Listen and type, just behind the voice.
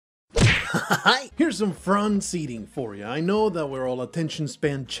Here's some front seating for you. I know that we're all attention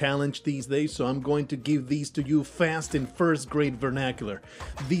span challenged these days, so I'm going to give these to you fast in first grade vernacular.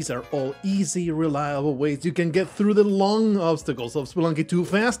 These are all easy, reliable ways you can get through the long obstacles of Spelunky 2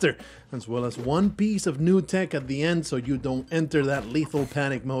 faster, as well as one piece of new tech at the end so you don't enter that lethal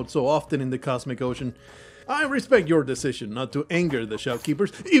panic mode so often in the cosmic ocean. I respect your decision not to anger the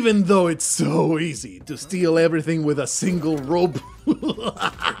shopkeepers, even though it's so easy to steal everything with a single rope.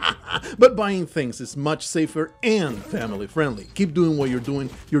 But buying things is much safer and family friendly. Keep doing what you're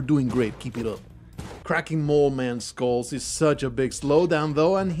doing great, keep it up. Cracking Mole Man's skulls is such a big slowdown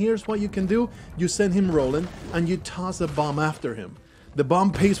though, and here's what you can do. You send him rolling and you toss a bomb after him. The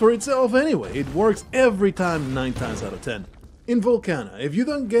bomb pays for itself anyway, it works every time 9 times out of 10. In Volcana, if you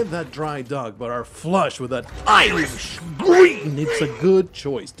don't get that dry dog but are flush with that Irish green, it's a good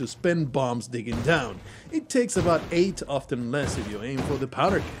choice to spend bombs digging down. It takes about 8, often less if you aim for the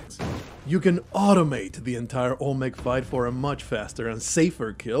powder kegs. You can automate the entire Olmec fight for a much faster and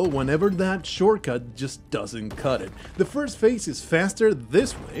safer kill whenever that shortcut just doesn't cut it. The first phase is faster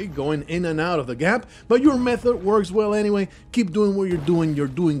this way, going in and out of the gap, but your method works well anyway. Keep doing what you're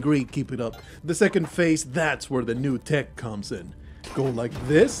doing great, keep it up. The second phase, that's where the new tech comes in. Go like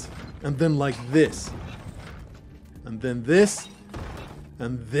this, and then like this, and then this,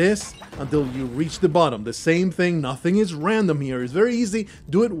 and this, until you reach the bottom. The same thing, nothing is random here, it's very easy.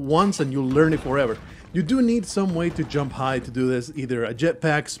 Do it once and you'll learn it forever. You do need some way to jump high to do this, either a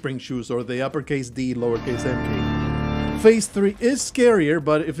jetpack, spring shoes, or the uppercase D, lowercase mk. Phase 3 is scarier,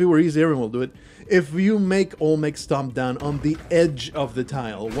 but if it were easy, everyone will do it. If you make Olmec stomp down on the edge of the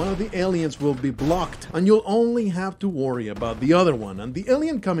tile, one of the aliens will be blocked, and you'll only have to worry about the other one. And the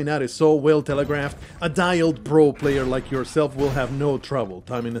alien coming out is so well telegraphed, a dialed pro player like yourself will have no trouble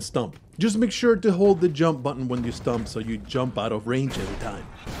timing a stump. Just make sure to hold the jump button when you stump so you jump out of range every time.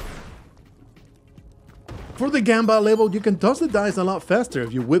 For the Gamba level, you can toss the dice a lot faster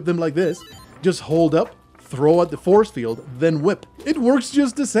if you whip them like this. Just hold up, throw at the force field, then whip. It works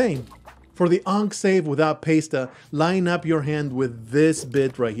just the same. For the Ankh save without pasta, line up your hand with this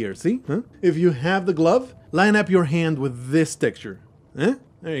bit right here, see? Huh? If you have the glove, line up your hand with this texture. There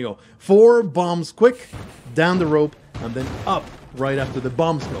you go. 4 bombs quick, down the rope, and then up right after the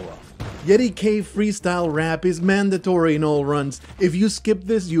bombs go off. Yeti Cave freestyle rap is mandatory in all runs. If you skip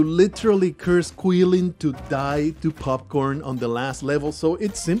this, you literally curse Quilin to die to popcorn on the last level, so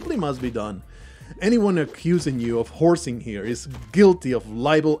it simply must be done. Anyone accusing you of horsing here is guilty of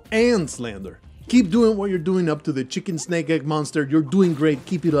libel and slander. Keep doing what you're doing up to the chicken snake egg monster. You're doing great,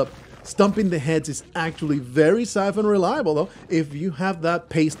 keep it up. Stumping the heads is actually very safe and reliable though. If you have that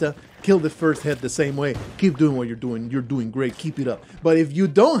pasta, kill the first head the same way. Keep doing what you're doing great, keep it up. But if you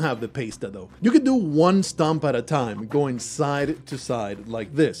don't have the pasta though, you can do one stomp at a time, going side to side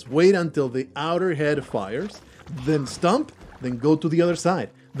like this. Wait until the outer head fires, then stomp, then go to the other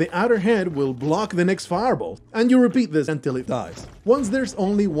side. The outer head will block the next fireball, and you repeat this until it dies. Once there's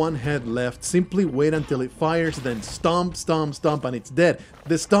only one head left, simply wait until it fires, then stomp, stomp, stomp, and it's dead.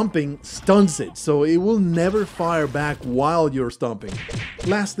 The stomping stuns it, so it will never fire back while you're stomping.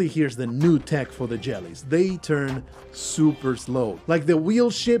 Lastly, here's the new tech for the jellies. They turn super slow. Like the wheel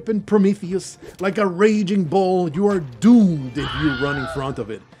ship in Prometheus, like a raging ball, you are doomed if you run in front of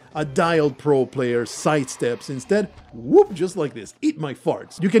it. A dialed pro player sidesteps instead, whoop, just like this, eat my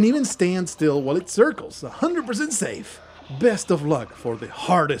farts. You can even stand still while it circles, 100% safe. Best of luck for the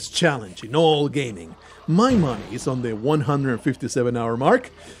hardest challenge in all gaming. My money is on the 157-hour mark.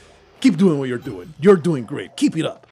 Keep doing what you're doing great, keep it up.